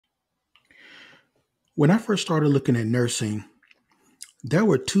When I first started looking at nursing, there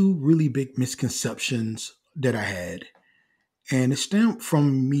were two really big misconceptions that I had. And it stemmed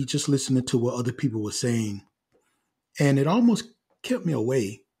from me just listening to what other people were saying. And it almost kept me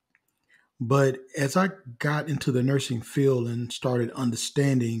away. But as I got into the nursing field and started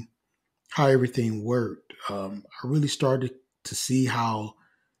understanding how everything worked, I really started to see how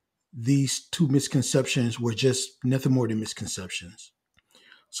these two misconceptions were just nothing more than misconceptions.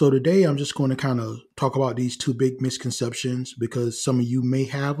 So today I'm just going to kind of talk about these two big misconceptions because some of you may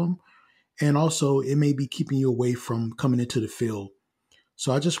have them, and also it may be keeping you away from coming into the field.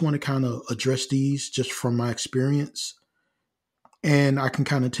 So I just want to kind of address these just from my experience, and I can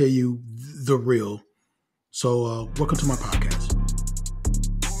kind of tell you the real. So welcome to my podcast.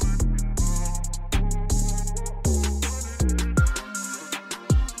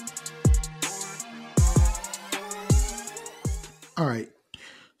 All right.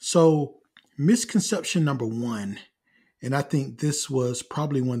 So misconception number one, and I think this was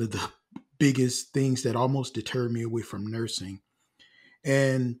probably one of the biggest things that almost deterred me away from nursing.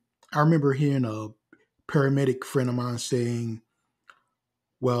 And I remember hearing a paramedic friend of mine saying,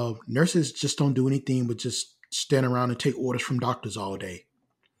 well, nurses just don't do anything but just stand around and take orders from doctors all day.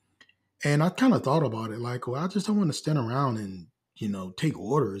 And I kind of thought about it like, well, I just don't want to stand around and, take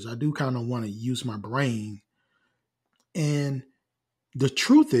orders. I do kind of want to use my brain. And the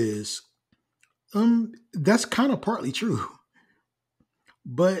truth is, that's kind of partly true.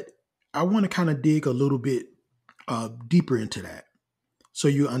 But I want to kind of dig a little bit deeper into that so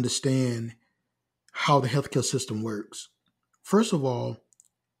you understand how the healthcare system works. First of all,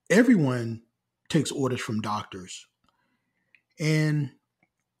 everyone takes orders from doctors. And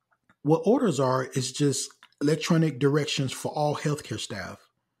what orders are is just electronic directions for all healthcare staff.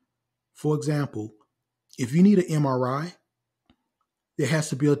 For example, if you need an MRI, there has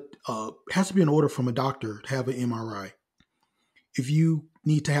to be an order from a doctor to have an MRI. If you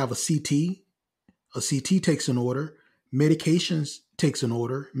need to have a CT takes an order. Medications takes an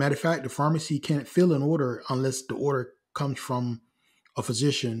order. Matter of fact, the pharmacy can't fill an order unless the order comes from a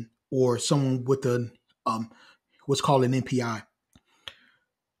physician or someone with what's called an NPI.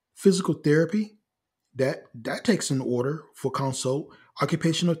 Physical therapy, that takes an order for consult.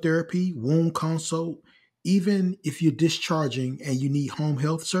 Occupational therapy, wound consult. Even if you're discharging and you need home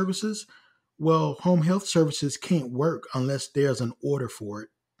health services, well, home health services can't work unless there's an order for it.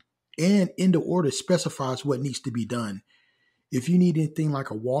 And in the order specifies what needs to be done. If you need anything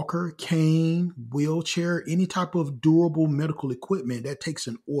like a walker, cane, wheelchair, any type of durable medical equipment, that takes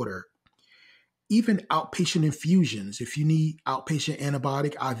an order. Even outpatient infusions, if you need outpatient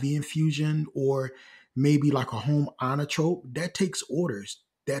antibiotic IV infusion or maybe like a home inotrope, that takes orders.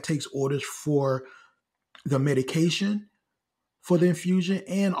 That takes orders for the medication, for the infusion,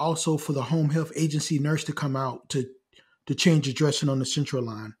 and also for the home health agency nurse to come out to change the dressing on the central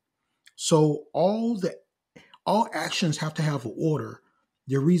line. So all actions have to have an order.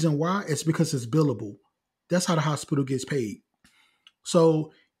 The reason why is because it's billable. That's how the hospital gets paid.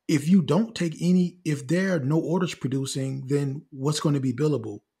 So if you don't take if there are no orders producing, then what's going to be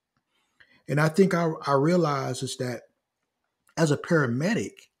billable? And I think I realize is that as a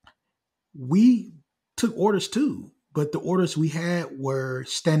paramedic, we took orders too, but the orders we had were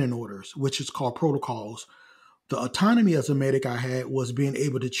standing orders, which is called protocols. The autonomy as a medic I had was being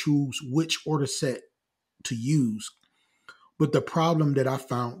able to choose which order set to use. But the problem that I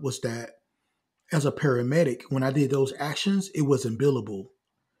found was that as a paramedic, when I did those actions, it wasn't billable.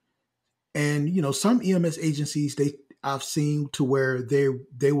 And some EMS agencies I've seen to where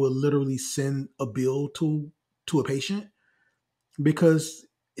they will literally send a bill to a patient because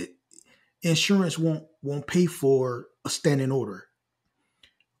insurance won't pay for a standing order.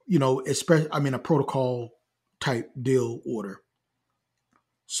 Especially a protocol type deal order.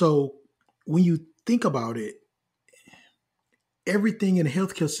 So when you think about it, everything in the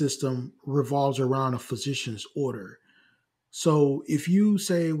healthcare system revolves around a physician's order. So if you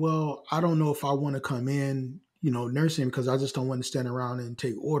say, well, I don't know if I want to come in, nursing because I just don't want to stand around and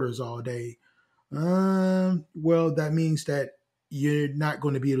take orders all day. Well, that means that you're not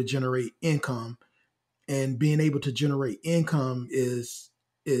going to be able to generate income, and being able to generate income is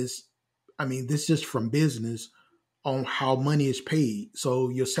this is just from business on how money is paid. So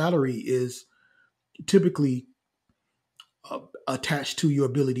your salary is typically attached to your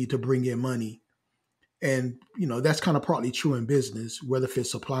ability to bring in money. And, that's kind of partly true in business, whether if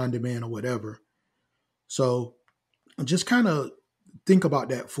it's supply and demand or whatever. So just kind of think about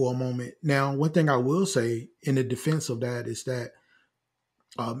that for a moment. Now, one thing I will say in the defense of that is that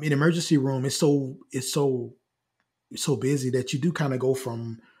in emergency room, it's so busy that you do kind of go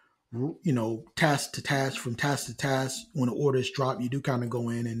from task to task, from task to task. When the order is dropped, you do kind of go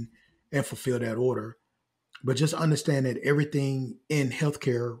in and fulfill that order. But just understand that everything in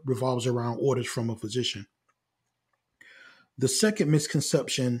healthcare revolves around orders from a physician. The second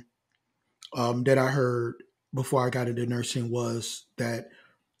misconception that I heard before I got into nursing was that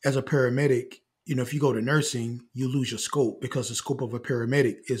as a paramedic, if you go to nursing, you lose your scope because the scope of a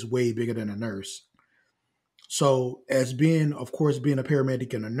paramedic is way bigger than a nurse. So, as being, of course, being a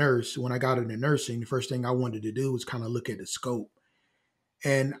paramedic and a nurse, when I got into nursing, the first thing I wanted to do was kind of look at the scope.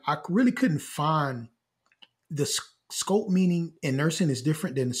 And I really couldn't find the scope meaning in nursing is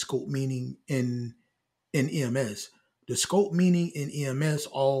different than the scope meaning in EMS. The scope meaning in EMS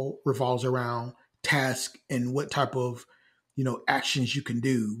all revolves around task and what type of actions you can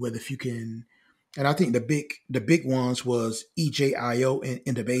do, whether if you can. And I think the big ones was EJIO and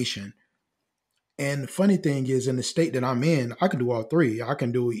intubation. And the funny thing is, in the state that I'm in, I can do all three. I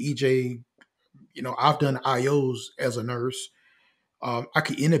can do EJ. I've done IOs as a nurse. I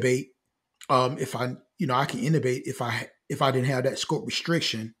could intubate if I can intubate if I didn't have that scope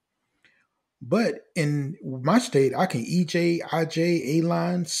restriction. But in my state, I can EJ, IJ, A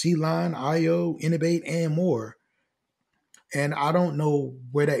line, C line, IO, intubate, and more. And I don't know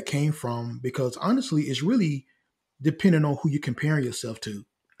where that came from because honestly, it's really depending on who you're comparing yourself to.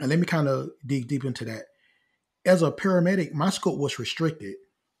 And let me kind of dig deep into that. As a paramedic, my scope was restricted,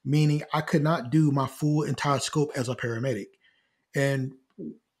 meaning I could not do my full entire scope as a paramedic. And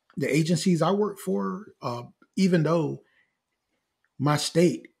the agencies I work for, even though my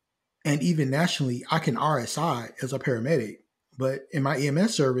state and even nationally, I can RSI as a paramedic, but in my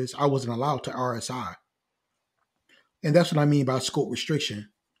EMS service, I wasn't allowed to RSI. And that's what I mean by scope restriction.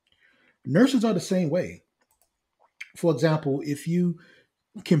 Nurses are the same way. For example, if you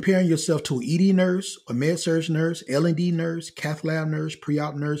comparing yourself to an ED nurse, a med surg nurse, L&D nurse, cath lab nurse,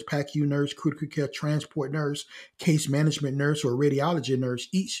 pre-op nurse, PACU nurse, critical care transport nurse, case management nurse, or radiology nurse,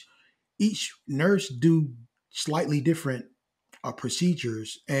 each nurse do slightly different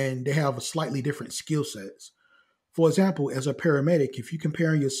procedures, and they have a slightly different skill sets. For example, as a paramedic, if you're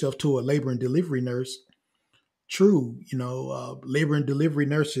comparing yourself to a labor and delivery nurse, true, labor and delivery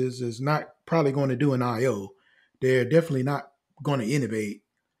nurses is not probably going to do an IO. They're definitely not going to intubate.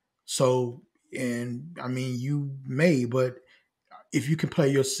 So, and I mean, you may, but if you compare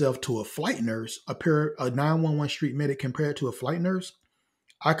yourself to a flight nurse, a 911 street medic compared to a flight nurse,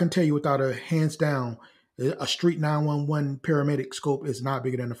 I can tell you without a hands down, a street 911 paramedic scope is not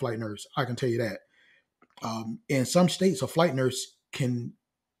bigger than a flight nurse. I can tell you that. In some states, a flight nurse can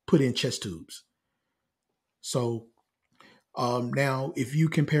put in chest tubes. So now, if you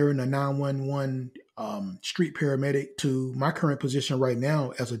comparing a 911 street paramedic to my current position right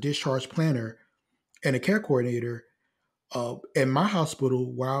now as a discharge planner and a care coordinator, in my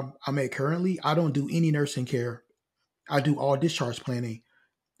hospital where I'm at currently, I don't do any nursing care. I do all discharge planning.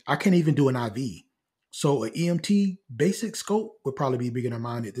 I can't even do an IV. So an EMT basic scope would probably be bigger than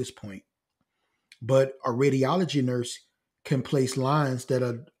mine at this point. But a radiology nurse can place lines that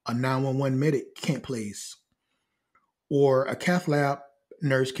a 911 medic can't place. Or a cath lab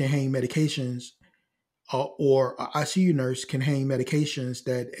nurse can hang medications, or an ICU nurse can hang medications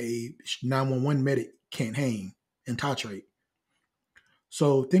that a 911 medic can't hang and titrate.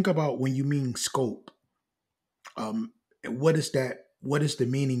 So think about when you mean scope. What is that? What is the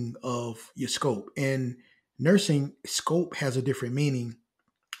meaning of your scope? In nursing, scope has a different meaning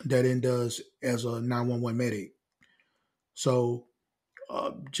than it does as a 911 medic. So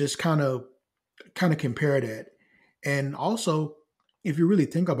just kind of compare that. And also, if you really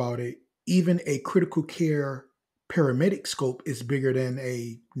think about it, even a critical care paramedic scope is bigger than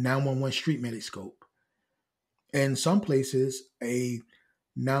a 911 street medic scope. In some places, a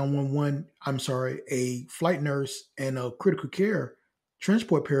flight nurse and a critical care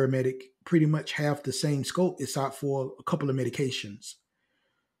transport paramedic pretty much have the same scope except for a couple of medications.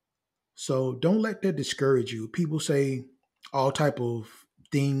 So don't let that discourage you. People say all type of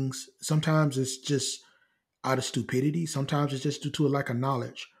things. Sometimes it's just out of stupidity. Sometimes it's just due to a lack of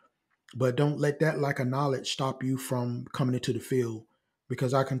knowledge. But don't let that lack of knowledge stop you from coming into the field.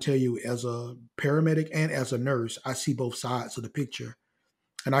 Because I can tell you, as a paramedic and as a nurse, I see both sides of the picture.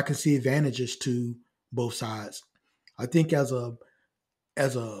 And I can see advantages to both sides. I think as a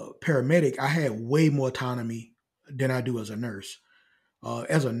paramedic, I had way more autonomy than I do as a nurse.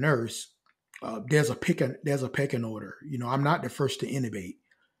 As a nurse, there's a pecking order. I'm not the first to intubate.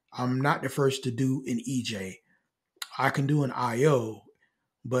 I'm not the first to do an EJ. I can do an IO,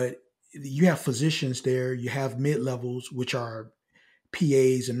 but you have physicians there. You have mid levels, which are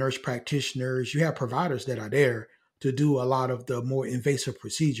PAs and nurse practitioners. You have providers that are there to do a lot of the more invasive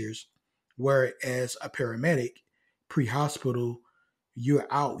procedures. Whereas a paramedic, pre-hospital, you're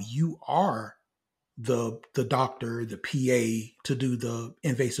out. You are the doctor, the PA to do the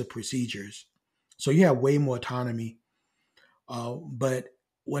invasive procedures. So you have way more autonomy. But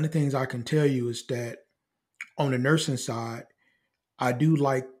one of the things I can tell you is that on the nursing side, I do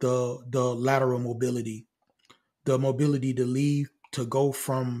like the lateral mobility, the mobility to leave to go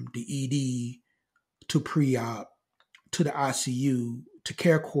from the ED to pre-op to the ICU to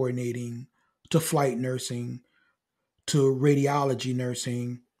care coordinating to flight nursing to radiology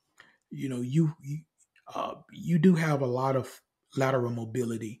nursing. You do have a lot of lateral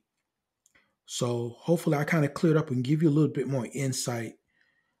mobility. So hopefully I kind of cleared up and give you a little bit more insight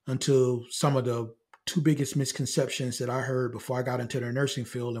into some of the two biggest misconceptions that I heard before I got into the nursing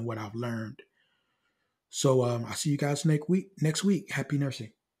field and what I've learned. So I'll see you guys next week. Happy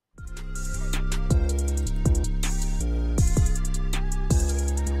nursing.